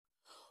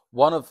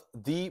One of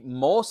the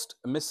most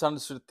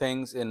misunderstood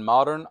things in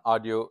modern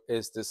audio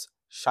is this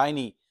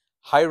shiny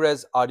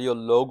high-res audio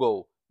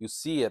logo. You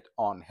see it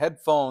on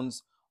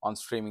headphones, on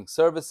streaming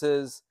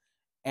services,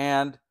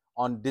 and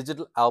on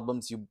digital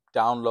albums you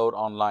download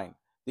online.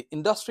 The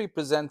industry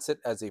presents it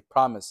as a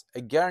promise,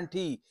 a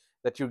guarantee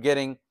that you're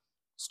getting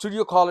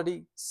studio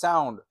quality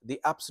sound,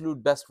 the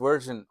absolute best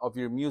version of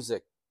your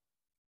music.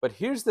 But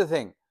here's the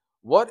thing,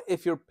 what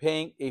if you're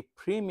paying a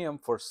premium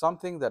for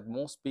something that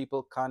most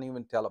people can't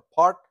even tell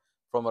apart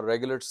from a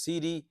regular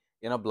CD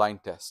in a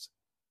blind test?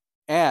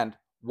 And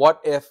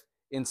what if,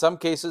 in some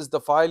cases, the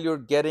file you're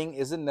getting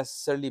isn't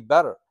necessarily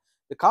better?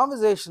 The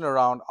conversation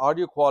around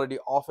audio quality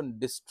often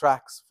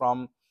distracts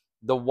from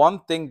the one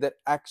thing that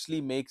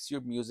actually makes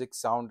your music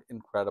sound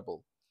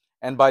incredible.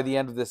 And by the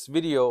end of this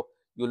video,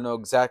 you'll know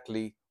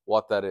exactly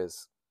what that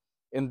is.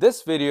 In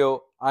this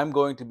video, I'm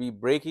going to be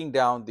breaking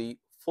down the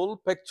full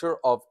picture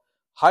of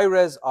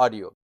high-res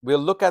audio. We'll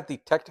look at the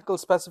technical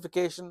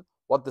specification,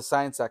 what the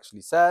science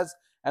actually says,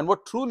 and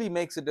what truly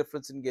makes a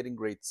difference in getting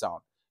great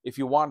sound. If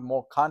you want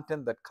more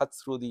content that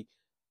cuts through the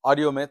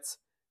audio myths,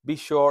 be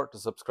sure to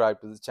subscribe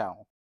to the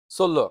channel.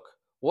 So look,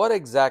 what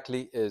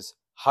exactly is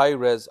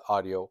high-res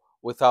audio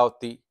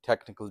without the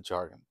technical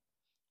jargon?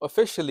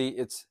 Officially,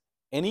 it's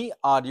any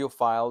audio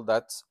file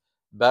that's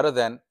better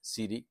than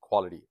CD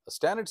quality. A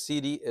standard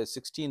CD is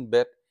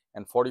 16-bit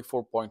and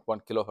 44.1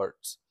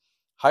 kilohertz.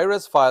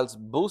 High-res files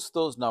boost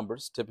those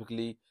numbers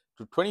typically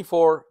to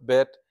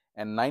 24-bit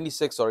and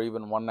 96 or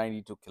even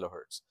 192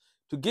 kilohertz.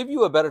 To give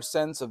you a better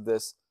sense of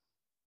this,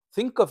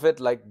 think of it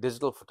like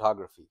digital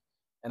photography.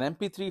 An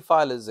MP3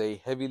 file is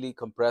a heavily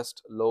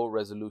compressed,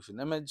 low-resolution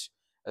image.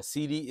 A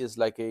CD is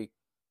like a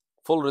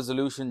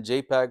full-resolution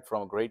JPEG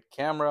from a great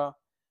camera.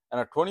 And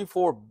a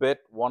 24-bit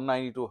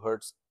 192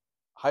 hertz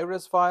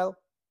high-res file,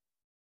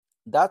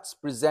 that's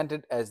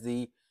presented as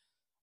the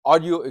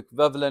audio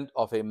equivalent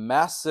of a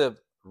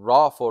massive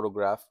raw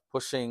photograph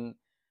pushing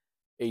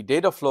a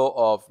data flow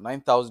of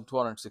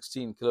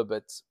 9,216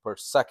 kilobits per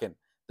second.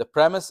 The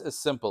premise is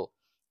simple.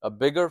 A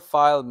bigger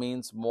file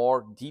means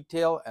more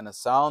detail and a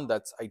sound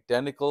that's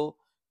identical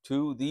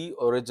to the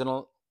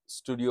original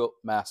studio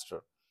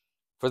master.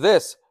 For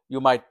this,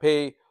 you might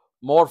pay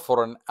more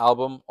for an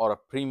album or a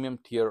premium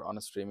tier on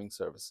a streaming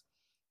service.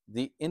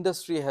 The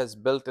industry has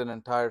built an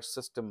entire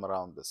system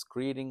around this,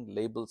 creating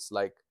labels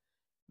like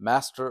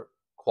master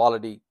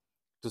quality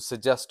to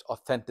suggest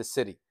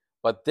authenticity.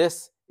 But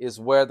this is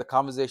where the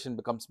conversation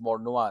becomes more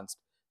nuanced.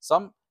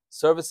 Some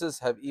services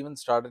have even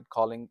started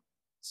calling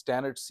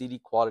standard CD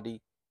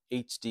quality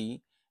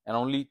HD and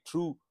only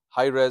true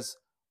high-res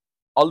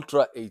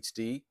Ultra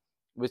HD,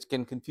 which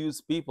can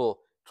confuse people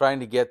trying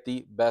to get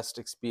the best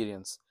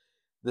experience.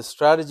 The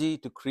strategy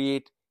to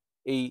create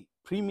a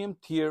premium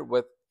tier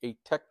with a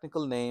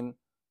technical name,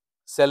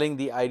 selling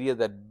the idea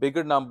that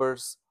bigger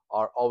numbers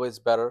are always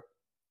better.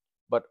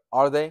 But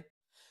are they?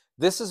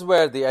 This is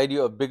where the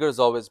idea of bigger is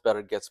always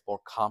better gets more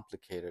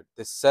complicated.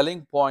 The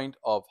selling point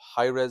of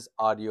high-res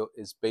audio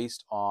is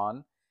based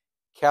on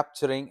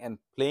capturing and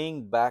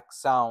playing back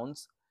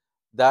sounds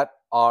that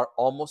are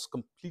almost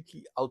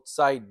completely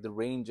outside the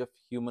range of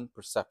human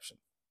perception.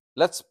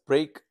 Let's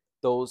break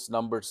those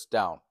numbers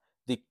down.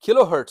 The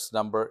kilohertz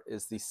number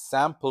is the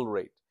sample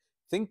rate.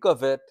 Think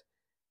of it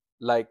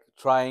like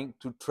trying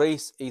to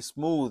trace a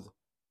smooth,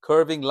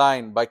 curving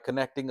line by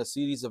connecting a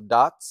series of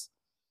dots.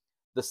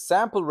 The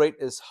sample rate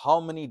is how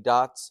many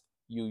dots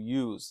you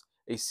use.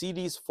 A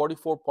CD's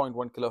 44.1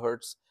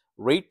 kilohertz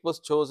rate was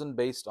chosen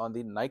based on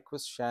the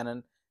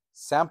Nyquist-Shannon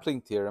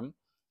sampling theorem,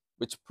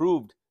 which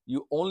proved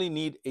you only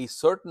need a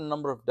certain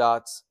number of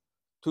dots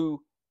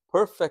to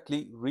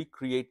perfectly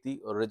recreate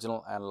the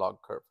original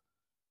analog curve.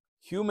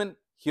 Human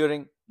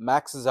hearing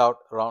maxes out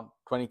around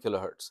 20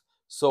 kilohertz.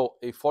 So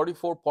a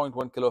 44.1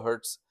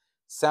 kilohertz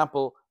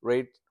sample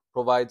rate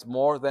provides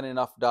more than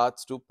enough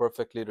dots to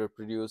perfectly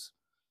reproduce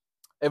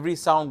every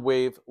sound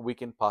wave we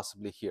can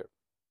possibly hear.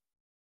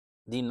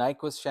 The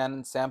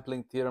Nyquist-Shannon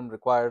sampling theorem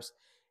requires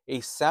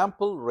a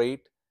sample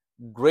rate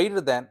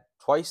greater than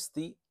twice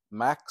the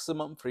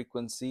maximum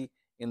frequency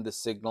in the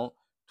signal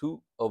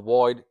to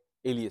avoid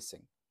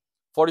aliasing.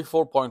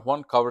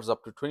 44.1 covers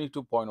up to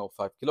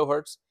 22.05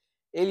 kilohertz.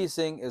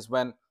 Aliasing is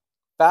when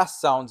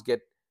fast sounds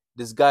get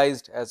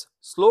disguised as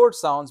slower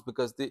sounds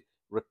because the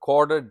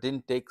recorder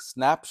didn't take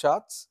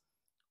snapshots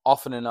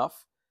often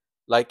enough,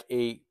 like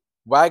a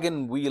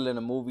wagon wheel in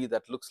a movie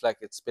that looks like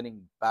it's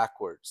spinning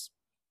backwards.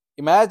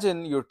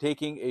 Imagine you're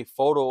taking a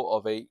photo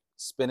of a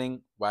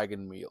spinning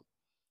wagon wheel.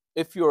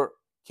 If your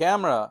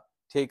camera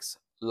takes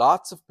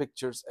lots of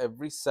pictures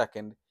every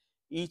second,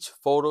 each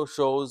photo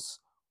shows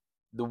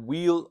the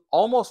wheel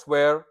almost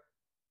where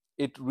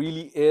it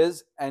really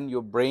is, and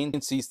your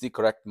brain sees the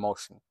correct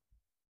motion.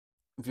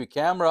 If your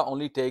camera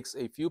only takes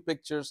a few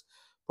pictures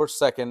per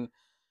second,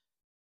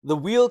 the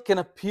wheel can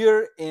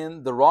appear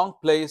in the wrong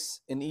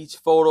place in each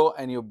photo,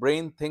 and your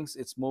brain thinks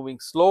it's moving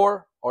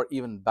slower or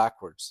even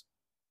backwards.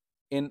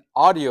 In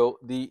audio,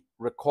 the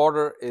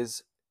recorder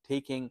is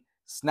taking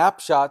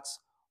snapshots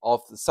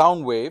of the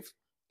sound wave.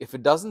 If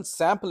it doesn't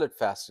sample it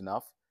fast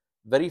enough,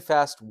 very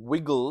fast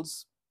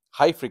wiggles,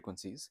 high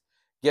frequencies,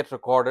 get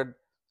recorded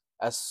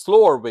as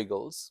slower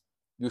wiggles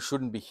you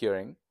shouldn't be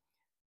hearing.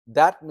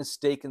 That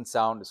mistaken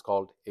sound is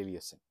called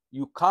aliasing.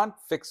 You can't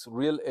fix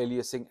real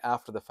aliasing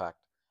after the fact.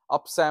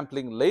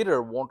 Upsampling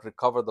later won't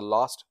recover the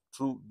lost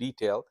true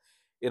detail.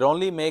 It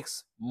only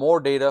makes more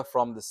data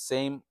from the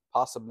same,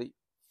 possibly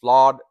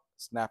flawed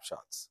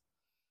snapshots.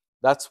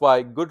 That's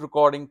why good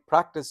recording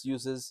practice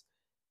uses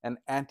an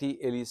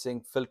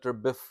anti-aliasing filter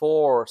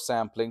before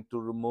sampling to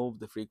remove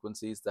the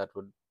frequencies that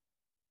would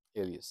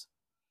alias.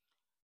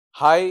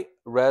 High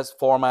res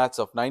formats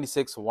of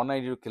 96 or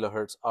 192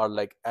 kilohertz are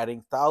like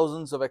adding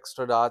thousands of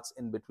extra dots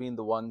in between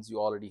the ones you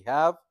already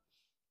have.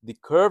 The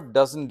curve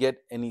doesn't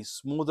get any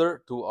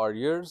smoother to our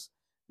ears.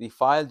 The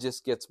file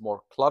just gets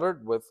more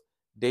cluttered with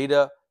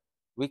data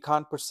we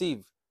can't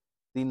perceive.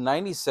 The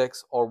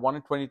 96 or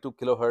 122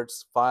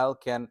 kilohertz file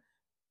can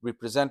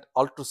represent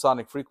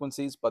ultrasonic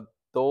frequencies, but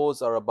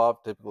those are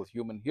above typical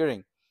human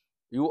hearing.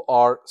 You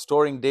are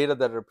storing data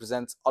that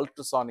represents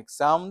ultrasonic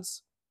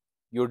sounds.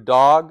 Your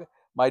dog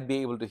might be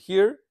able to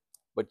hear,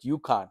 but you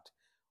can't.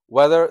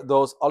 Whether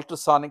those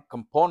ultrasonic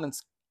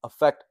components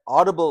affect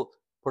audible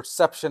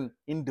perception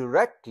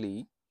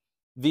indirectly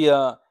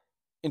via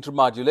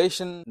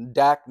intermodulation,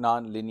 DAC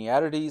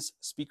non-linearities,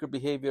 speaker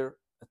behavior,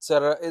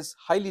 etc., is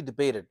highly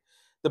debated.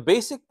 The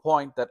basic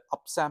point that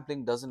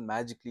upsampling doesn't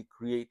magically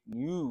create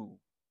new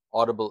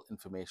audible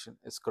information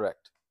is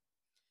correct.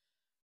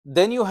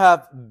 Then you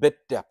have bit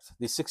depth,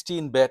 the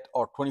 16-bit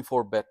or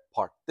 24-bit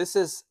part. This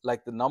is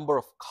like the number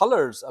of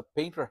colors a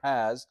painter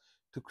has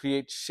to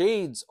create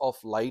shades of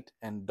light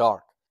and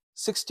dark.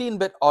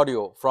 16-bit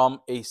audio from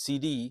a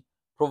CD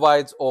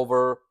provides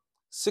over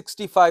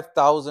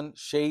 65,000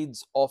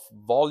 shades of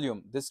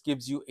volume. This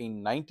gives you a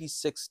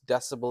 96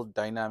 decibel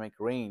dynamic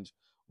range,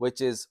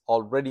 which is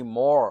already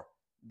more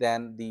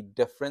than the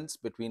difference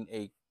between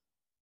a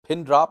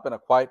pin drop in a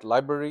quiet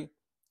library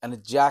and a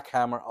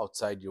jackhammer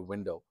outside your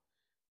window.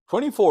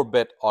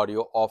 24-bit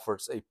audio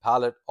offers a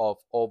palette of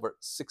over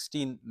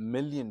 16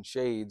 million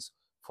shades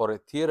for a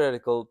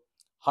theoretical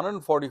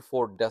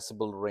 144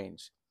 decibel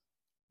range.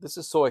 This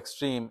is so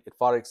extreme, it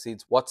far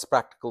exceeds what's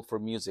practical for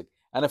music.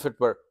 And if it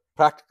were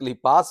practically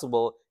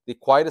possible, the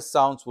quietest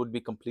sounds would be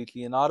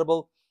completely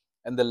inaudible,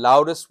 and the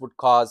loudest would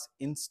cause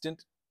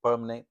instant,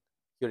 permanent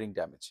hearing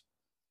damage.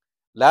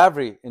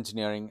 Lavery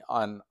Engineering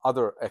and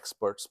other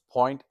experts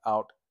point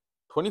out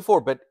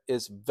 24-bit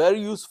is very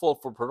useful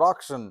for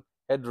production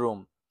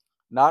headroom,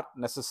 not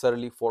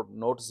necessarily for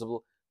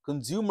noticeable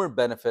consumer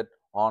benefit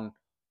on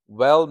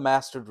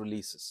well-mastered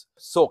releases.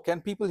 So,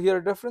 can people hear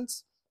a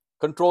difference?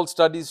 Controlled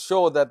studies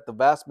show that the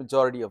vast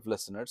majority of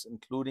listeners,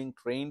 including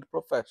trained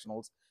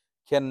professionals,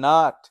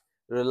 cannot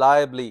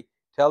reliably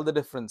tell the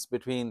difference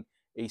between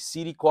a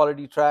CD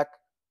quality track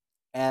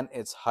and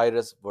its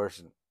high-res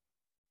version.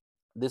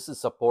 This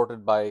is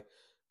supported by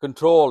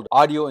controlled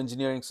Audio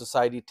Engineering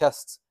Society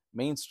tests.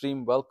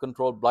 Mainstream,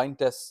 well-controlled blind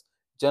tests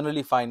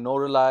generally find no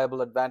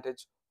reliable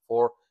advantage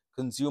for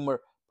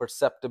consumer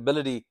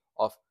perceptibility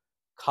of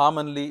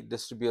commonly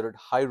distributed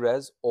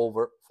high-res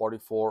over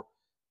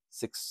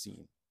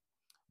 4416.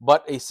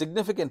 But a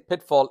significant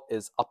pitfall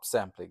is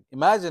upsampling.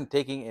 Imagine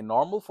taking a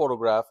normal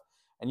photograph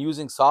and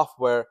using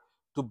software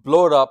to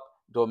blow it up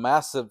to a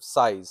massive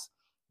size.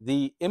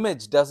 The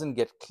image doesn't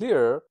get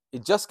clearer,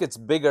 it just gets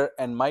bigger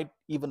and might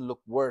even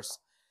look worse.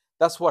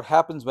 That's what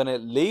happens when a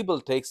label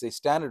takes a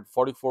standard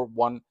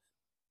 44.1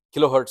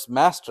 kilohertz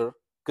master,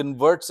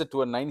 converts it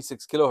to a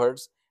 96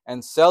 kilohertz,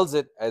 and sells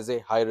it as a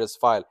high-res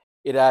file.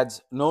 It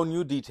adds no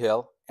new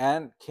detail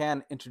and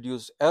can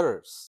introduce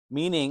errors,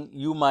 meaning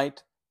you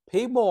might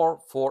pay more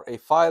for a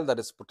file that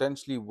is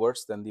potentially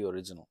worse than the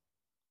original.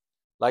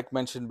 Like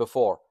mentioned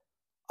before,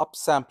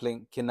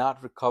 upsampling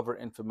cannot recover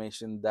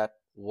information that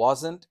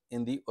wasn't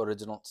in the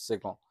original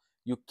signal.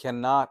 You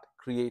cannot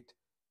create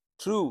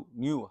true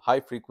new high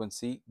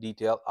frequency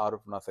detail out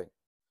of nothing.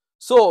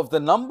 So if the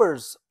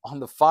numbers on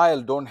the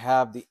file don't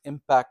have the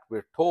impact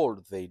we're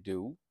told they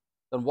do,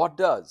 then what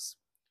does?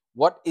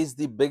 What is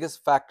the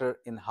biggest factor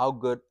in how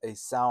good a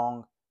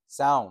song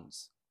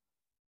sounds?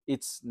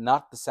 It's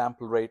not the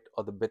sample rate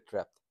or the bit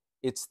depth.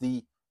 It's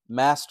the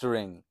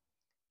mastering.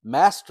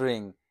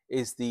 Mastering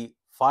is the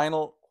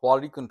final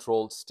quality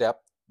control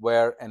step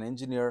where an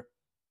engineer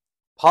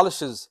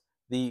polishes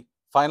the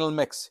final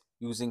mix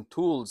using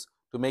tools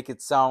to make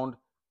it sound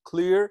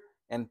clear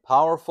and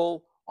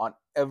powerful on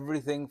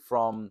everything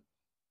from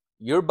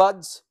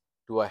earbuds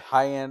to a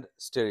high-end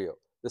stereo.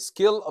 The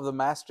skill of the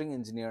mastering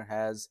engineer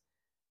has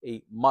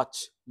a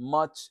much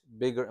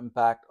bigger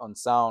impact on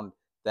sound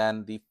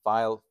than the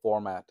file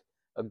format.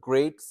 A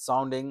great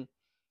sounding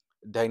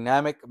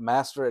dynamic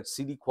master at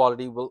CD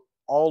quality will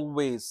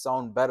always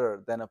sound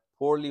better than a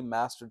poorly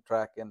mastered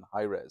track in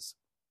high res.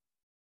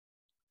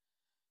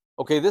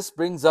 Okay, this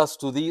brings us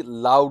to the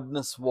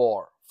loudness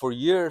war. For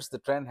years, the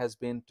trend has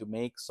been to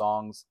make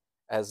songs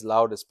as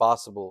loud as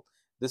possible.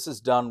 This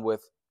is done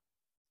with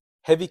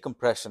heavy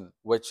compression,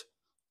 which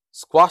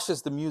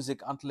squashes the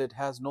music until it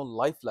has no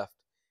life left.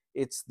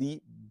 It's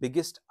the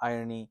biggest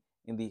irony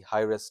in the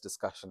high res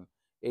discussion.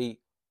 A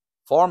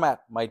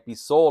format might be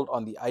sold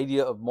on the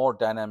idea of more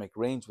dynamic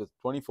range with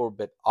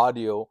 24-bit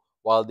audio,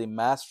 while the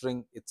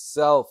mastering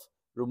itself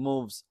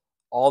removes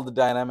all the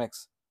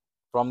dynamics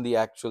from the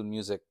actual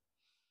music.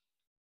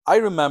 I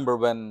remember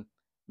when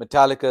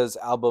Metallica's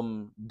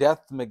album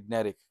Death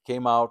Magnetic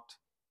came out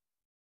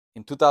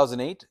in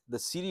 2008, the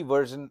CD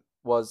version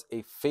was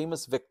a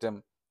famous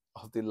victim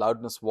of the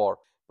loudness war,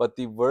 but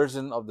the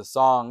version of the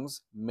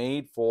songs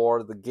made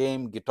for the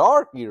game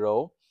Guitar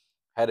Hero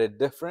had a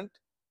different,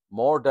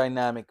 more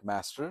dynamic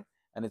master,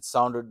 and it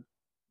sounded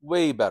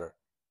way better,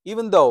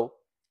 even though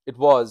it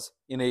was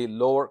in a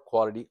lower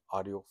quality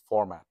audio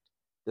format.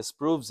 This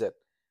proves it.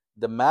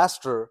 The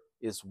master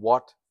is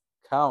what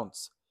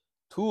counts.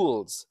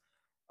 Tools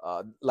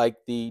like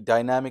the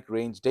dynamic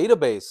range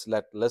database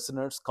let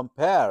listeners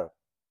compare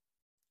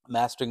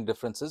mastering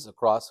differences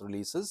across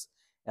releases,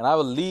 and I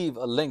will leave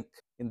a link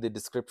in the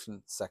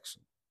description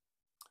section.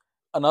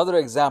 Another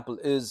example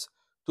is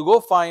to go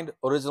find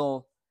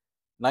original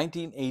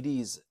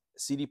 1980s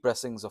CD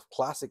pressings of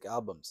classic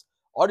albums.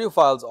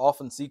 Audiophiles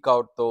often seek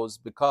out those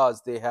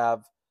because they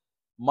have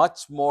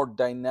much more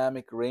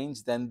dynamic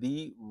range than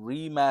the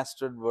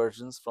remastered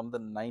versions from the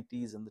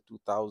 90s and the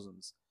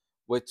 2000s,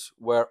 which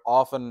were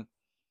often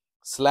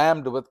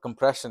slammed with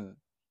compression.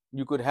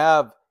 You could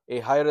have a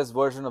high res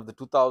version of the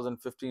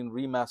 2015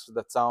 remaster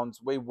that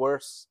sounds way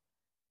worse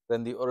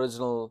than the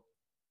original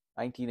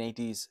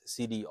 1980s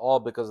CD, all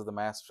because of the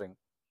mastering.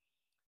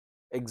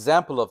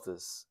 Example of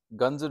this,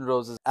 Guns N'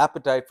 Roses'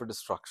 Appetite for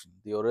Destruction,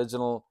 the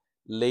original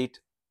late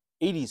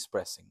 80s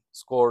pressing,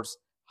 scores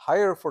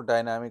higher for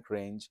dynamic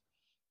range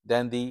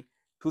than the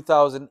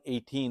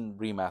 2018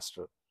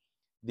 remaster.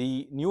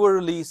 The newer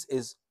release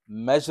is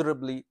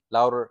measurably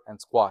louder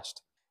and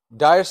squashed.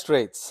 Dire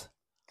Straits'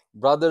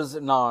 Brothers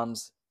in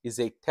Arms is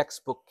a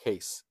textbook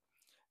case.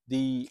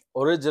 The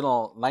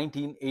original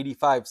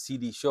 1985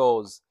 CD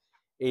shows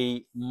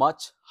a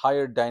much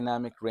higher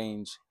dynamic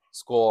range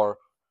score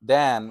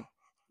than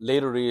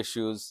later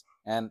reissues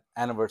and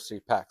anniversary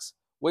packs,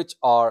 which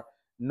are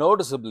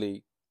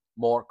noticeably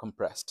more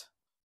compressed.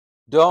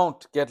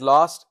 Don't get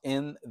lost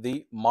in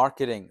the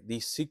marketing. The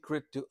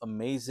secret to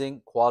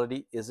amazing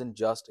quality isn't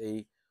just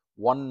a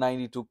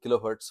 192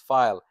 kilohertz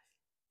file.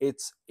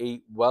 It's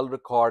a well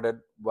recorded,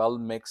 well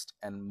mixed,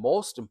 and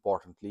most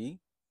importantly,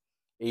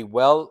 a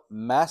well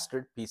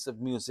mastered piece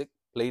of music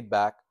played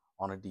back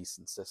on a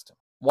decent system.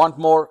 Want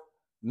more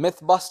myth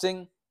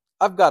busting?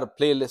 I've got a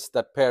playlist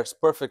that pairs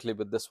perfectly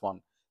with this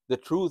one: The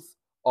Truth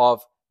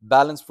of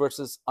Balanced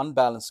versus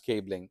Unbalanced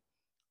Cabling,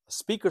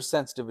 Speaker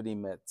Sensitivity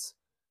Myths,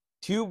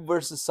 Tube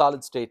versus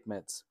Solid State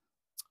Myths.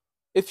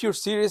 If you're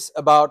serious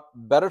about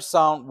better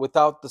sound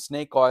without the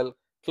snake oil,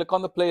 click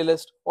on the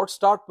playlist or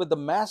start with the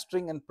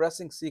mastering and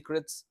pressing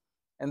secrets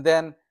and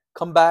then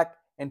come back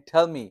and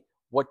tell me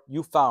what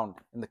you found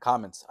in the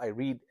comments. I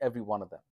read every one of them.